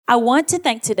I want to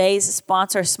thank today's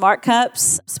sponsor, Smart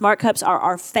Cups. Smart Cups are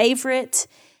our favorite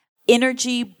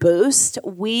energy boost.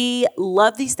 We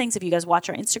love these things. If you guys watch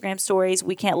our Instagram stories,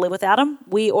 we can't live without them.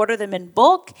 We order them in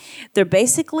bulk. They're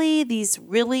basically these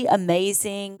really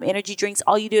amazing energy drinks.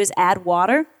 All you do is add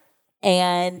water,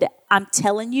 and I'm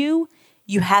telling you,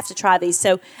 you have to try these.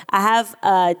 So I have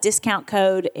a discount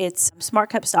code. It's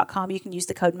smartcups.com. You can use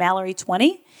the code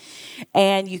Mallory20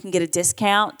 and you can get a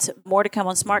discount. More to come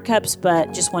on Smart Cups,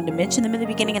 but just wanted to mention them in the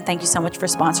beginning, and thank you so much for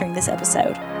sponsoring this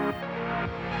episode.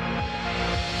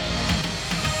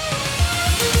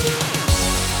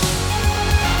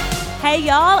 Hey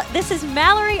y'all, this is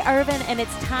Mallory Irvin, and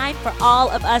it's time for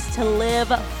all of us to live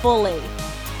fully.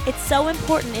 It's so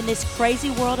important in this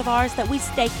crazy world of ours that we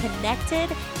stay connected,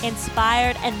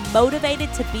 inspired, and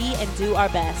motivated to be and do our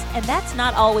best. And that's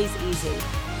not always easy.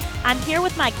 I'm here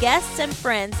with my guests and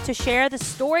friends to share the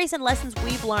stories and lessons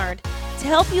we've learned to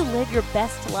help you live your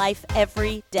best life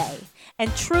every day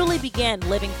and truly begin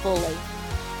living fully.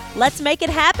 Let's make it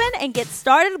happen and get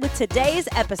started with today's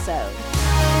episode.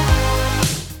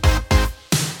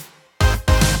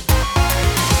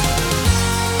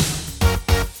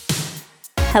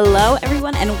 Hello,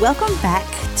 everyone, and welcome back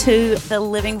to the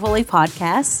Living Fully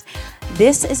podcast.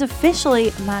 This is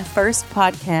officially my first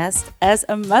podcast as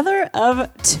a mother of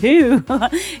two.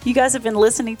 You guys have been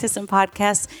listening to some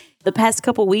podcasts the past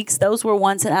couple weeks. Those were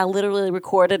ones that I literally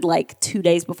recorded like 2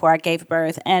 days before I gave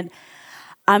birth. And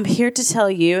I'm here to tell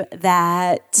you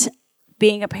that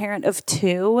being a parent of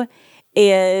two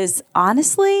is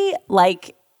honestly,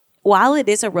 like, while it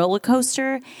is a roller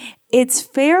coaster, it's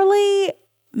fairly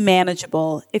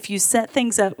manageable if you set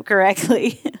things up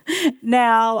correctly.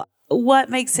 Now, what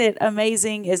makes it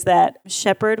amazing is that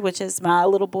Shepherd, which is my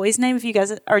little boy's name, if you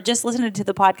guys are just listening to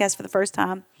the podcast for the first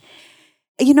time,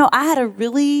 I had a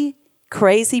really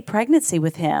crazy pregnancy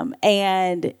with him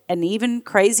and an even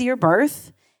crazier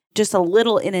birth. Just a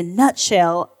little in a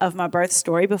nutshell of my birth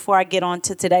story before I get on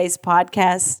to today's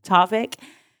podcast topic.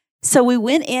 So we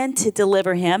went in to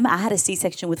deliver him. I had a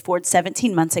C-section with Ford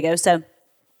 17 months ago, so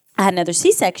I had another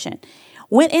C-section.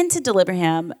 Went in to deliver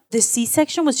him. The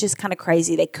C-section was just kind of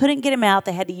crazy. They couldn't get him out.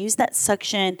 They had to use that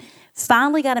suction.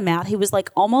 Finally got him out. He was like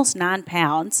almost 9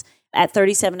 pounds at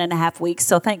 37 and a half weeks.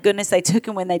 So thank goodness they took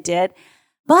him when they did.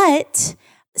 But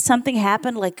something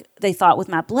happened, like they thought with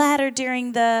my bladder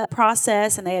during the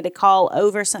process, and they had to call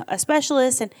over a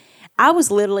specialist. And I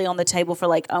was literally on the table for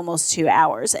like almost 2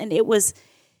 hours. And it was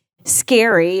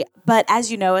scary. But as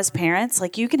you know, as parents,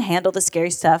 like you can handle the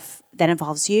scary stuff that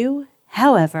involves you.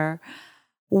 However,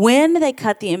 when they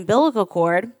cut the umbilical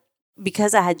cord,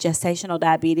 because I had gestational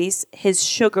diabetes, his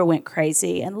sugar went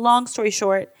crazy. And long story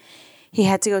short, he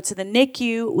had to go to the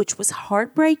NICU, which was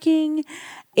heartbreaking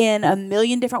in a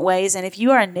million different ways. And if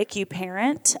you are a NICU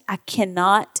parent, I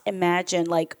cannot imagine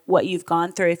like what you've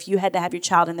gone through if you had to have your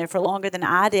child in there for longer than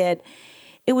I did.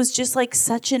 It was just like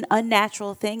such an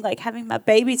unnatural thing, like having my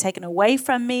baby taken away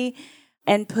from me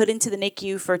and put into the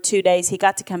NICU for 2 days. He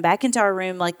got to come back into our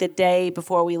room like the day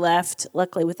before we left,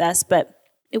 luckily with us. But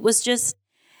it was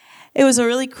a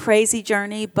really crazy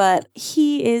journey, but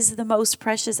he is the most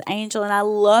precious angel. And I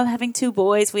love having 2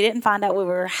 boys. We didn't find out what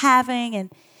we were having.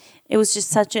 And it was just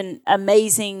such an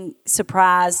amazing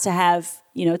surprise to have,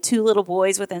 2 little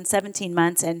boys within 17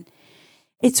 months. And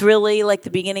it's really like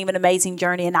the beginning of an amazing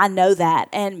journey. And I know that.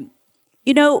 And,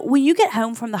 when you get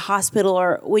home from the hospital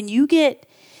or when you get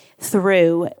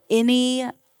through any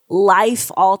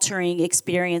life-altering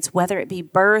experience, whether it be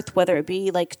birth, whether it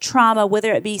be like trauma,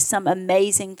 whether it be some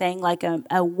amazing thing like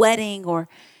a wedding or,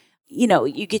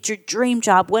 you get your dream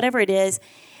job, whatever it is,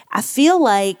 I feel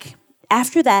like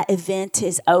after that event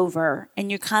is over and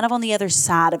you're kind of on the other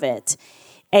side of it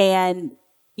and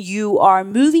you are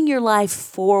moving your life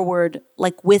forward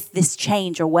like with this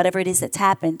change or whatever it is that's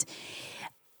happened,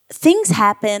 things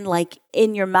happen like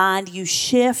in your mind, you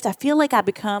shift. I feel like I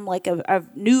become like a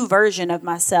new version of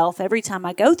myself every time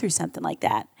I go through something like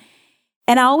that.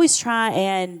 And I always try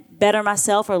and better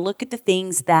myself or look at the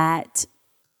things that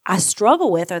I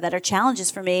struggle with or that are challenges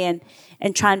for me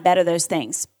and try and better those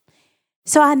things.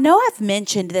 So I know I've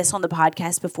mentioned this on the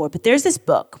podcast before, but there's this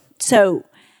book. So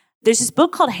there's this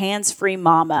book called Hands-Free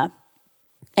Mama,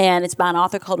 and it's by an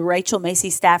author called Rachel Macy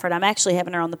Stafford. I'm actually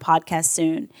having her on the podcast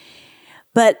soon.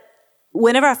 But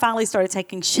whenever I finally started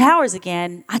taking showers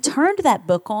again, I turned that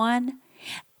book on,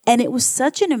 and it was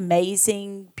such an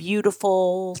amazing,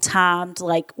 beautiful, timed,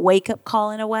 like wake-up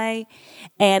call in a way.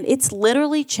 And it's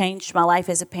literally changed my life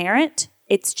as a parent.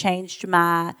 It's changed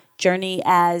my journey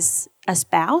as a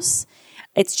spouse.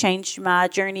 It's changed my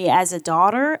journey as a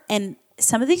daughter. And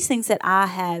some of these things that I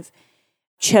have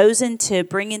chosen to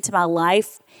bring into my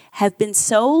life have been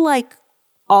so like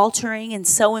altering and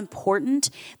so important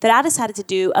that I decided to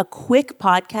do a quick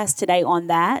podcast today on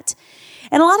that.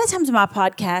 And a lot of times my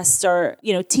podcasts are,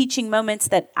 teaching moments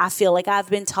that I feel like I've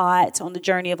been taught on the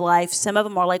journey of life. Some of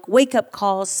them are like wake-up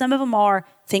calls. Some of them are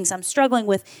things I'm struggling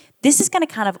with. This is going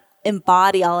to kind of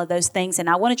embody all of those things. And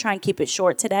I want to try and keep it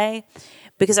short today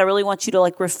because I really want you to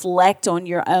like reflect on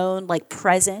your own like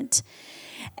present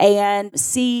and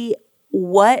see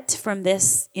what from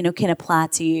this, can apply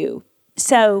to you.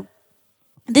 So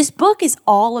this book is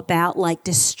all about like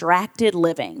distracted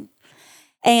living.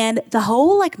 And the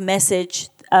whole like message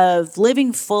of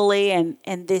living fully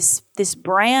and this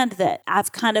brand that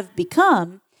I've kind of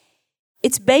become,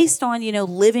 it's based on,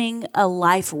 living a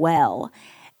life well.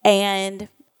 And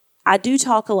I do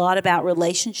talk a lot about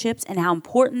relationships and how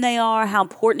important they are, how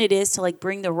important it is to like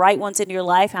bring the right ones into your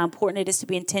life, how important it is to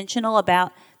be intentional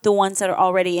about the ones that are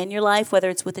already in your life,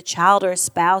 whether it's with a child or a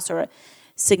spouse or a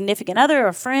significant other or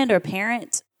a friend or a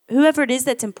parent, whoever it is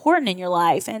that's important in your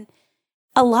life. And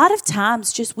a lot of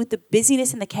times, just with the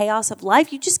busyness and the chaos of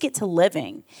life, you just get to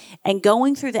living and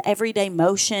going through the everyday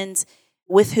motions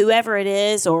with whoever it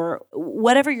is or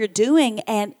whatever you're doing.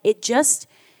 And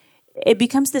it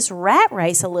becomes this rat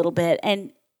race a little bit.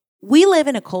 And we live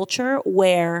in a culture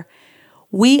where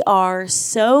we are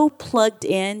so plugged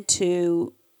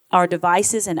into our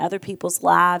devices and other people's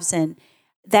lives, and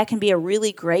that can be a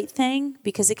really great thing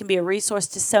because it can be a resource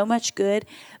to so much good,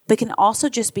 but can also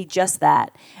just be just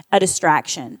that, a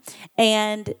distraction.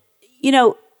 And,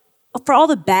 for all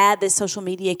the bad that social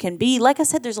media can be, like I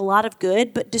said, there's a lot of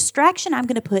good, but distraction I'm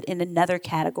going to put in another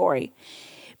category.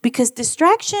 Because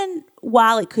distraction,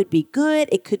 while it could be good,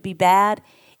 it could be bad,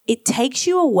 it takes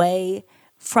you away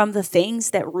from the things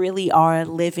that really are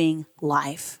living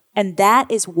life. And that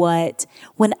is what,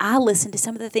 when I listened to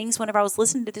some of the things, whenever I was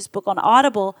listening to this book on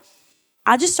Audible,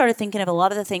 I just started thinking of a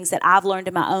lot of the things that I've learned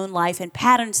in my own life and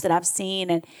patterns that I've seen.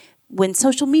 And when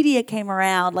social media came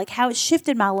around, like how it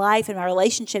shifted my life and my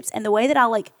relationships and the way that I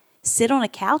like sit on a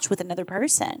couch with another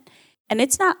person. And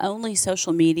it's not only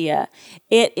social media.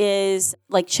 It is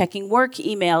like checking work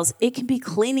emails. It can be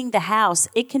cleaning the house.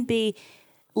 It can be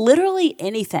literally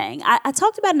anything. I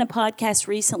talked about in a podcast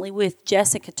recently with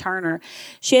Jessica Turner.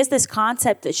 She has this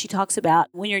concept that she talks about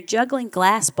when you're juggling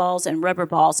glass balls and rubber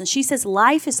balls. And she says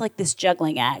life is like this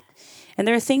juggling act. And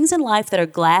there are things in life that are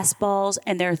glass balls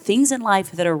and there are things in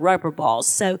life that are rubber balls.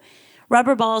 So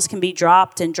rubber balls can be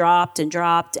dropped and dropped and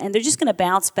dropped, and they're just going to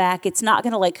bounce back. It's not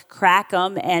going to like crack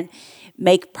them and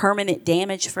make permanent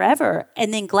damage forever.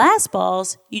 And then glass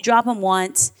balls, you drop them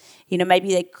once, maybe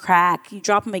they crack. You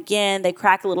drop them again, they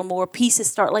crack a little more. Pieces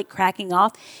start like cracking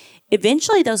off.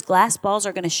 Eventually, those glass balls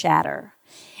are going to shatter.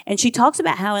 And she talks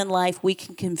about how in life we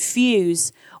can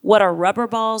confuse what are rubber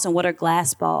balls and what are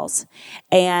glass balls.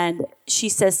 And she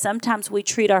says sometimes we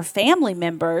treat our family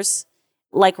members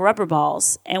like rubber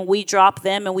balls and we drop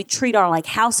them and we treat our like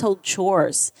household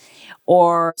chores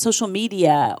or social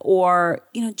media or,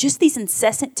 just these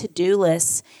incessant to-do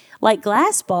lists like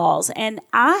glass balls. And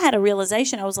I had a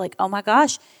realization. I was like, oh my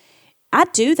gosh, I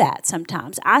do that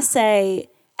sometimes. I say,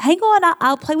 hang on,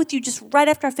 I'll play with you just right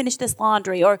after I finish this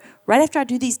laundry or right after I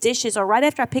do these dishes or right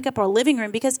after I pick up our living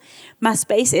room because my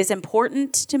space is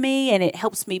important to me and it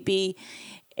helps me be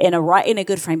in a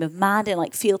good frame of mind and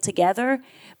like feel together.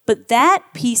 But that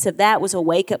piece of that was a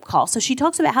wake-up call. So she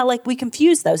talks about how like we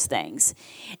confuse those things.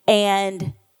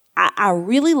 And I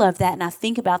really love that, and I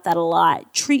think about that a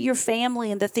lot. Treat your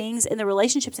family and the things and the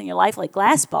relationships in your life like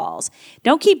glass balls.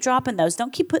 Don't keep dropping those.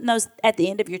 Don't keep putting those at the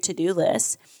end of your to-do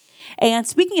list. And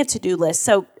speaking of to-do lists,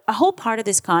 so a whole part of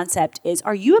this concept is,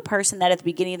 are you a person that at the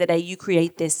beginning of the day you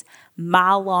create this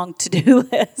mile-long to-do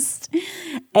list?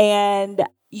 And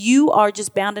you are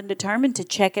just bound and determined to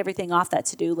check everything off that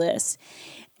to-do list.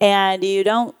 And you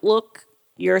don't look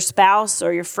your spouse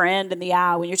or your friend in the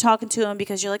eye when you're talking to them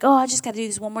because you're like, oh, I just got to do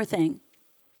this one more thing.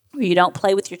 Or you don't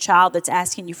play with your child that's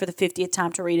asking you for the 50th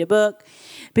time to read a book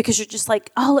because you're just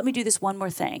like, oh, let me do this one more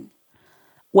thing.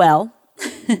 Well,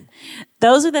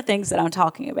 those are the things that I'm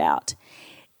talking about.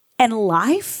 And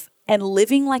life and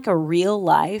living like a real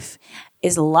life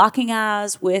is locking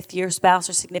eyes with your spouse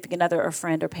or significant other or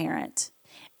friend or parent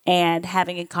and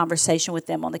having a conversation with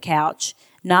them on the couch.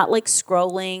 Not like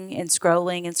scrolling and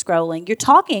scrolling and scrolling. You're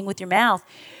talking with your mouth,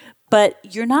 but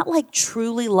you're not like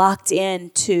truly locked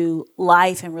into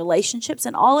life and relationships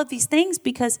and all of these things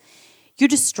because you're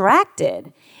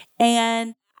distracted.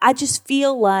 And I just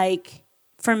feel like,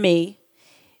 for me,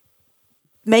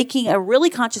 making a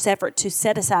really conscious effort to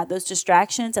set aside those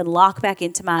distractions and lock back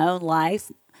into my own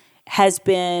life has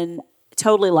been,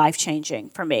 totally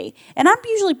life-changing for me. And I'm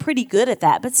usually pretty good at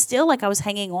that, but still, like, I was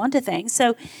hanging on to things.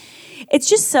 So it's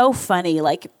just so funny.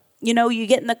 Like, you know, you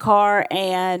get in the car,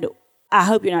 and I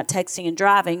hope you're not texting and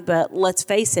driving, but let's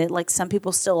face it, like, some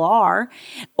people still are.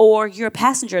 Or you're a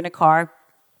passenger in a car,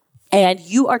 and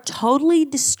you are totally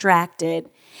distracted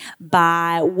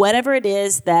by whatever it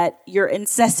is that you're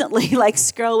incessantly like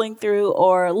scrolling through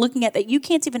or looking at, that you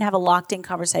can't even have a locked in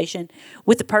conversation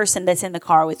with the person that's in the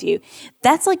car with you.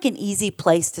 That's like an easy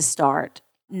place to start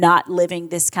not living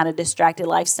this kind of distracted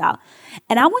lifestyle.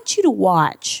 And I want you to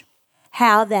watch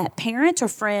how that parent or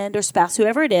friend or spouse,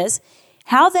 whoever it is,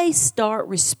 how they start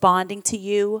responding to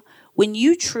you when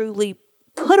you truly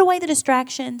put away the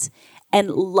distractions and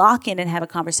lock in and have a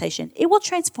conversation. It will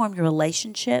transform your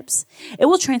relationships. It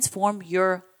will transform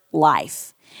your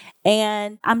life.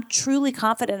 And I'm truly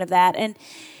confident of that. And,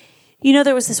 you know,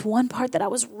 there was this one part that I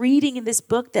was reading in this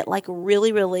book that like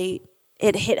really,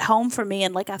 it hit home for me.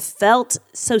 And like, I felt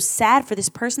so sad for this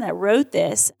person that wrote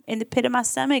this in the pit of my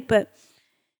stomach. But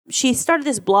she started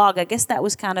this blog. I guess that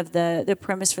was kind of the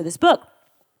premise for this book.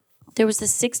 There was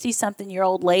this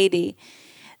 60-something-year-old lady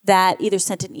that either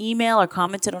sent an email or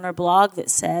commented on her blog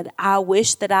that said, I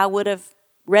wish that I would have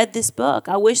read this book.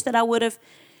 I wish that I would have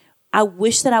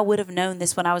known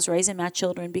this when I was raising my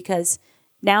children, because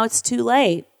now it's too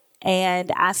late.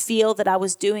 And I feel that I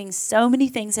was doing so many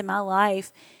things in my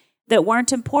life that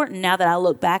weren't important now that I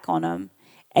look back on them.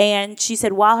 And she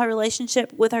said, while her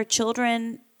relationship with her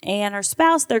children and her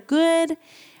spouse, they're good,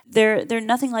 They're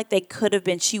nothing like they could have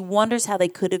been. She wonders how they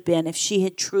could have been if she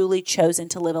had truly chosen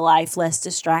to live a life less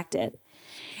distracted.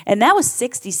 And that was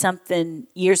 60-something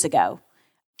years ago.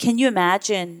 Can you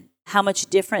imagine how much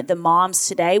different the moms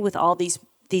today with all these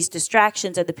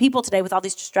distractions, or the people today with all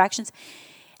these distractions,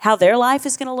 how their life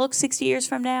is going to look 60 years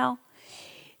from now?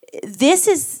 This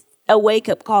is a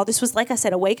wake-up call. This was, like I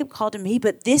said, a wake-up call to me,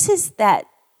 but this is that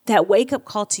wake-up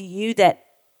call to you that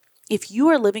if you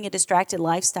are living a distracted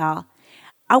lifestyle,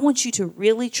 I want you to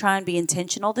really try and be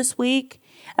intentional this week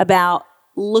about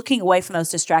looking away from those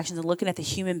distractions and looking at the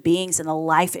human beings and the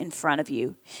life in front of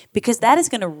you, because that is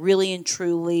going to really and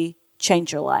truly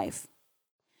change your life.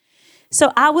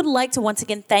 So I would like to once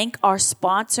again thank our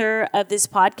sponsor of this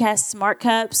podcast, Smart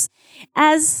Cups.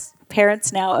 As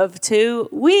parents now of 2,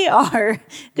 we are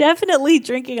definitely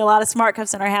drinking a lot of Smart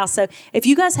Cups in our house. So if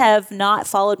you guys have not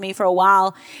followed me for a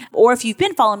while, or if you've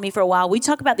been following me for a while, we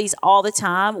talk about these all the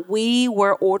time. We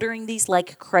were ordering these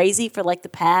like crazy for like the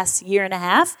past year and a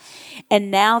half, and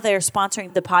now they're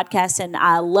sponsoring the podcast, and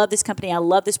I love this company. I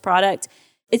love this product.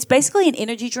 It's basically an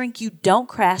energy drink. You don't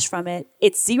crash from it.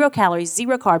 It's 0 calories,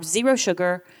 0 carbs, 0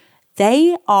 sugar.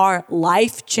 They are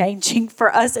life-changing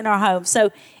for us in our home. So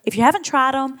if you haven't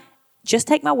tried them, just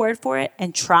take my word for it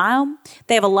and try them.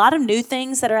 They have a lot of new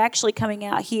things that are actually coming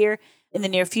out here in the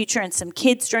near future, and some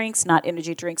kids drinks, not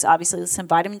energy drinks, obviously, some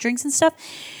vitamin drinks and stuff.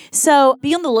 So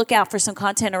be on the lookout for some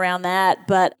content around that.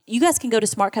 But you guys can go to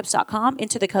smartcups.com,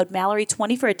 enter the code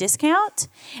Mallory20 for a discount,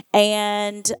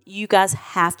 and you guys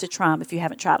have to try them if you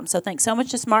haven't tried them. So thanks so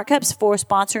much to Smart Cups for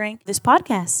sponsoring this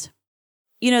podcast.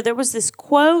 You know, there was this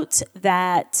quote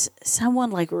that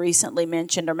someone like recently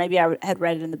mentioned, or maybe I had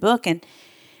read it in the book, and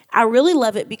I really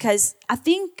love it because I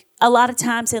think a lot of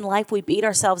times in life we beat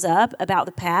ourselves up about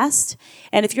the past.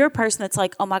 And if you're a person that's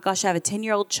like, oh my gosh, I have a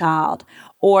 10-year-old child,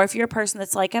 or if you're a person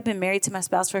that's like, I've been married to my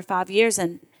spouse for 5 years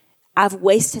and I've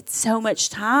wasted so much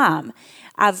time.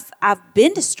 I've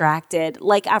been distracted.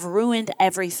 Like, I've ruined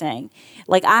everything.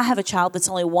 Like, I have a child that's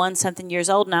only 1-something years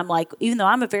old, and I'm like, even though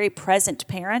I'm a very present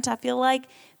parent, I feel like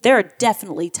there are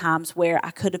definitely times where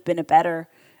I could have been a better,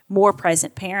 more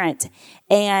present parent.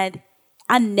 And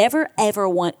I never, ever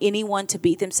want anyone to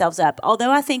beat themselves up.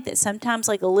 Although I think that sometimes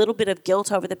like a little bit of guilt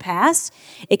over the past,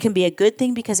 it can be a good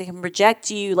thing because it can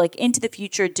project you like into the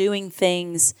future doing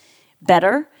things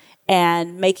better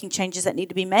and making changes that need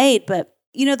to be made. But,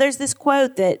 you know, there's this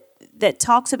quote that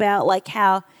talks about like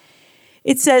how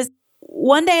it says,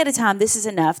 one day at a time, this is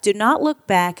enough. Do not look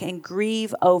back and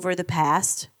grieve over the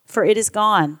past, for it is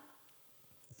gone.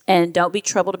 And don't be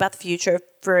troubled about the future,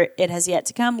 for it has yet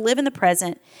to come. Live in the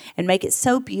present and make it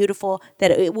so beautiful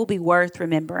that it will be worth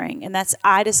remembering. And that's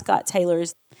Ida Scott Taylor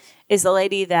is the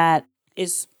lady that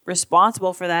is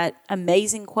responsible for that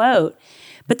amazing quote.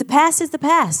 But the past is the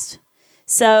past.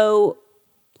 So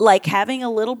like having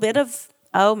a little bit of,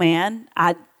 oh man,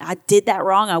 I did that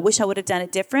wrong. I wish I would have done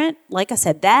it different. Like I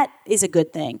said, that is a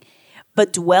good thing.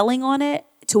 But dwelling on it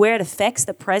to where it affects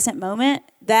the present moment,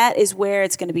 that is where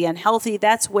it's going to be unhealthy.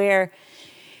 That's where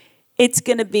it's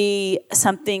going to be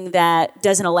something that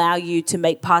doesn't allow you to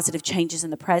make positive changes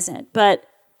in the present. But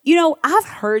I've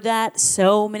heard that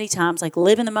so many times, like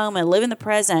live in the moment, live in the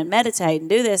present, meditate and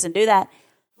do this and do that.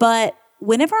 But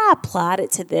whenever I applied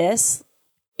it to this,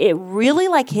 it really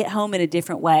like hit home in a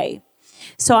different way.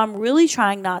 So I'm really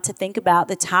trying not to think about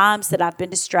the times that I've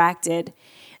been distracted,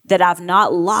 that I've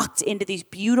not locked into these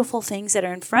beautiful things that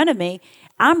are in front of me.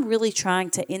 I'm really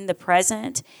trying to, in the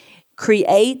present,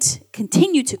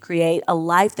 continue to create a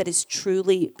life that is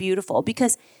truly beautiful,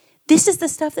 because this is the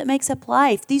stuff that makes up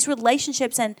life. These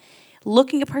relationships and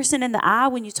looking a person in the eye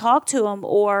when you talk to them,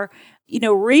 or,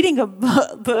 reading a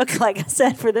book, like I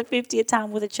said, for the 50th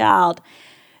time with a child.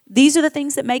 These are the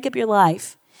things that make up your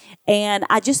life. And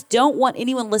I just don't want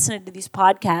anyone listening to these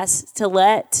podcasts to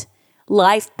let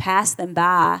life pass them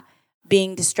by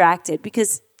being distracted,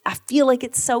 because I feel like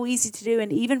it's so easy to do.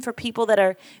 And even for people that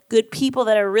are good people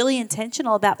that are really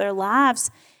intentional about their lives,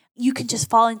 you can just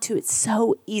fall into it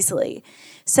so easily.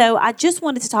 So I just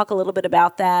wanted to talk a little bit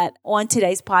about that on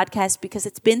today's podcast, because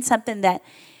it's been something that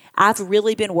I've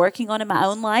really been working on in my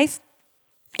own life,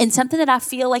 and something that I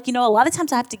feel like, a lot of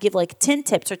times I have to give like 10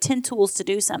 tips or 10 tools to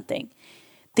do something.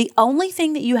 The only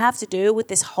thing that you have to do with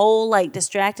this whole like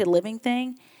distracted living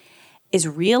thing is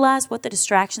realize what the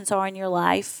distractions are in your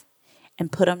life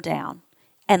and put them down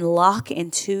and lock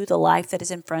into the life that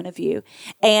is in front of you.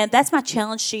 And that's my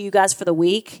challenge to you guys for the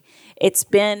week. It's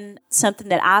been something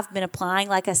that I've been applying,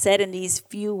 like I said, in these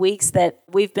few weeks that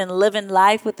we've been living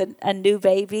life with a new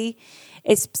baby.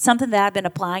 It's something that I've been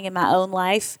applying in my own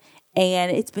life.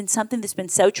 And it's been something that's been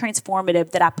so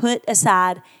transformative that I put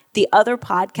aside the other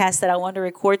podcast that I wanted to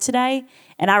record today,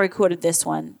 and I recorded this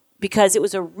one because it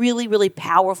was a really, really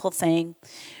powerful thing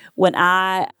when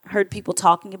I heard people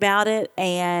talking about it,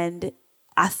 and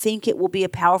I think it will be a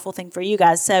powerful thing for you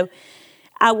guys. So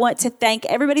I want to thank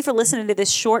everybody for listening to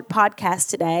this short podcast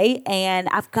today, and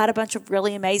I've got a bunch of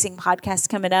really amazing podcasts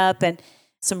coming up and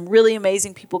some really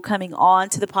amazing people coming on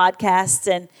to the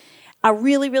podcast, and I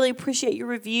really, really appreciate your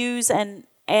reviews and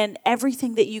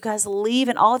everything that you guys leave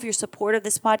and all of your support of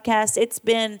this podcast. It's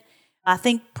been, I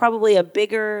think, probably a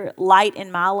bigger light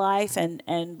in my life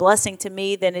and blessing to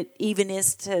me than it even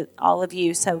is to all of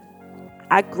you. So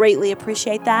I greatly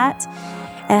appreciate that.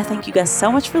 And I thank you guys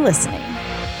so much for listening.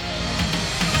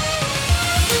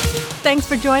 Thanks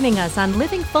for joining us on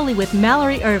Living Fully with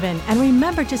Mallory Ervin. And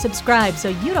remember to subscribe so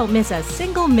you don't miss a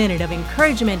single minute of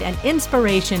encouragement and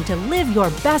inspiration to live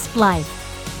your best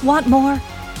life. Want more?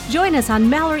 Join us on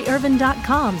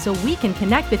MalloryErvin.com so we can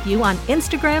connect with you on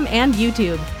Instagram and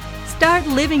YouTube. Start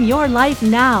living your life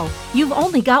now. You've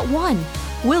only got one.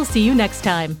 We'll see you next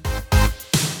time.